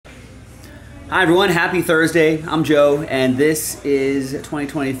Hi everyone, happy Thursday. I'm Joe, and this is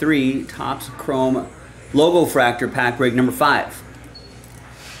 2023 TOPPS Chrome LOGOFRACTOR pack break number 5.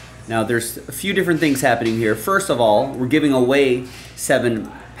 Now there's a few different things happening here. First of all, we're giving away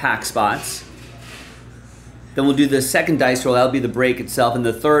 7 pack spots. Then we'll do the second dice roll, that'll be the break itself, and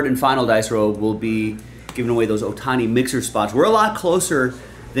the third and final dice roll will be giving away those Otani mixer spots. We're a lot closer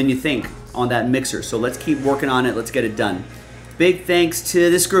than you think on that mixer, so let's keep working on it, let's get it done. Big thanks to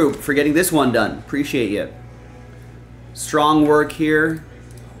this group for getting this one done. Appreciate you. Strong work here.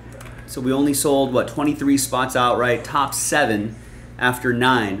 So we only sold, what, 23 spots outright. Top 7 after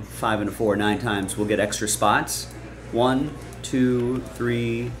 9. 5 and a 4, 9 times. We'll get extra spots. 1, 2,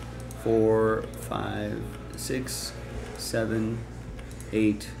 3, 4, 5, 6, 7,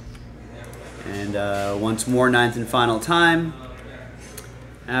 8. And once more, 9th and final time.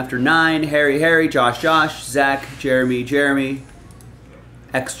 After 9, Harry, Josh, Zach, Jeremy.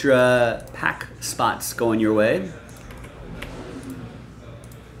 Extra pack spots going your way.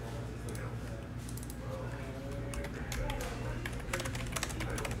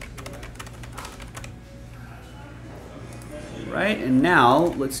 Right, and now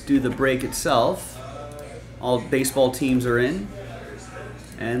let's do the break itself. All baseball teams are in.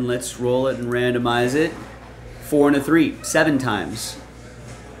 And let's roll it and randomize it. 4 and a 3, 7 times.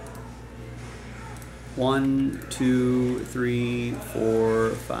 1, 2, 3, 4,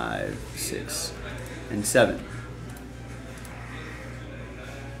 5, 6, and 7.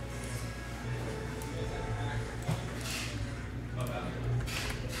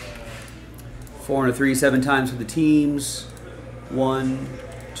 Four and a 3, 7 times for the teams. 1,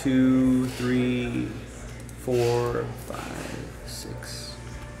 2, 3, 4, 5, 6,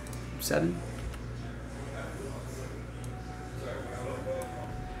 7.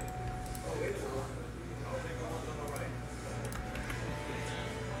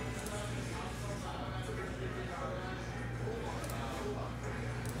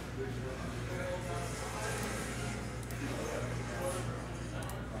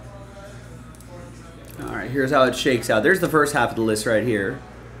 Alright, here's how it shakes out. There's the first half of the list right here.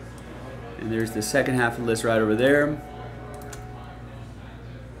 And there's the second half of the list right over there.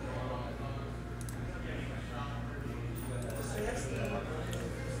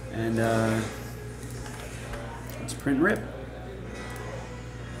 And let's print and rip.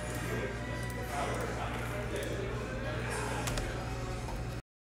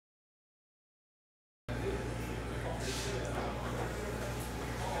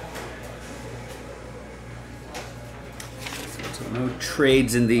 No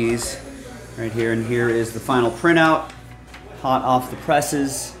trades in these right here, and here is the final printout, hot off the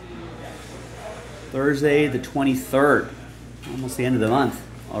presses. Thursday the 23rd, almost the end of the month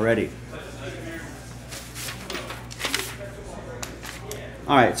already.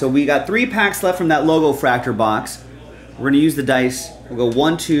 Alright, so we got 3 packs left from that LOGOFRACTOR box. We're going to use the dice. We'll go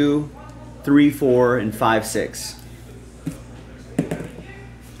 1, 2, 3, 4, and 5, 6.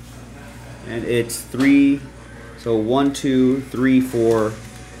 And it's 3. So 1, 2, 3, 4.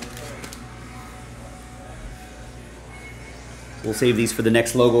 We'll save these for the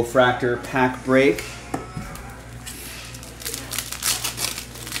next LOGOFRACTOR pack break.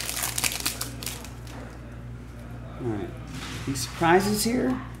 Alright. Any surprises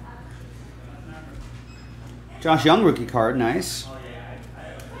here? Josh Young rookie card, nice.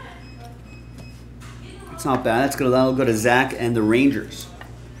 It's not bad. That'll go to Zach and the Rangers.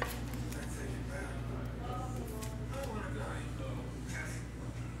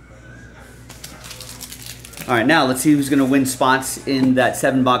 All right, now let's see who's going to win spots in that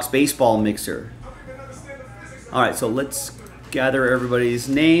 7-box baseball mixer. All right, so let's gather everybody's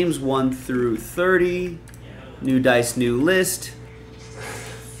names, 1 through 30. New dice, new list.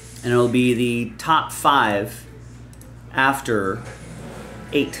 And it'll be the top 5 after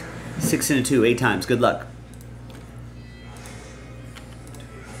 8. 6 and a 2, 8 times. Good luck.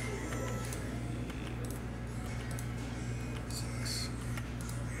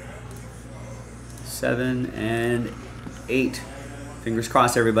 7 and 8. Fingers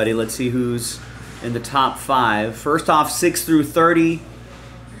crossed, everybody. Let's see who's in the top 5. First off, 6 through 30.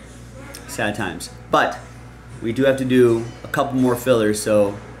 Sad times. But we do have to do a couple more fillers,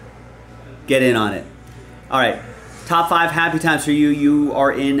 so get in on it. All right, top 5 happy times for you. You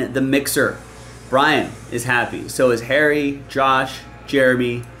are in the mixer. Brian is happy. So is Harry, Josh,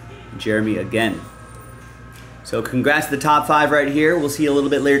 Jeremy again. So congrats to the top 5 right here. We'll see you a little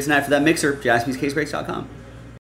bit later tonight for that mixer. JaspysCaseBreaks.com.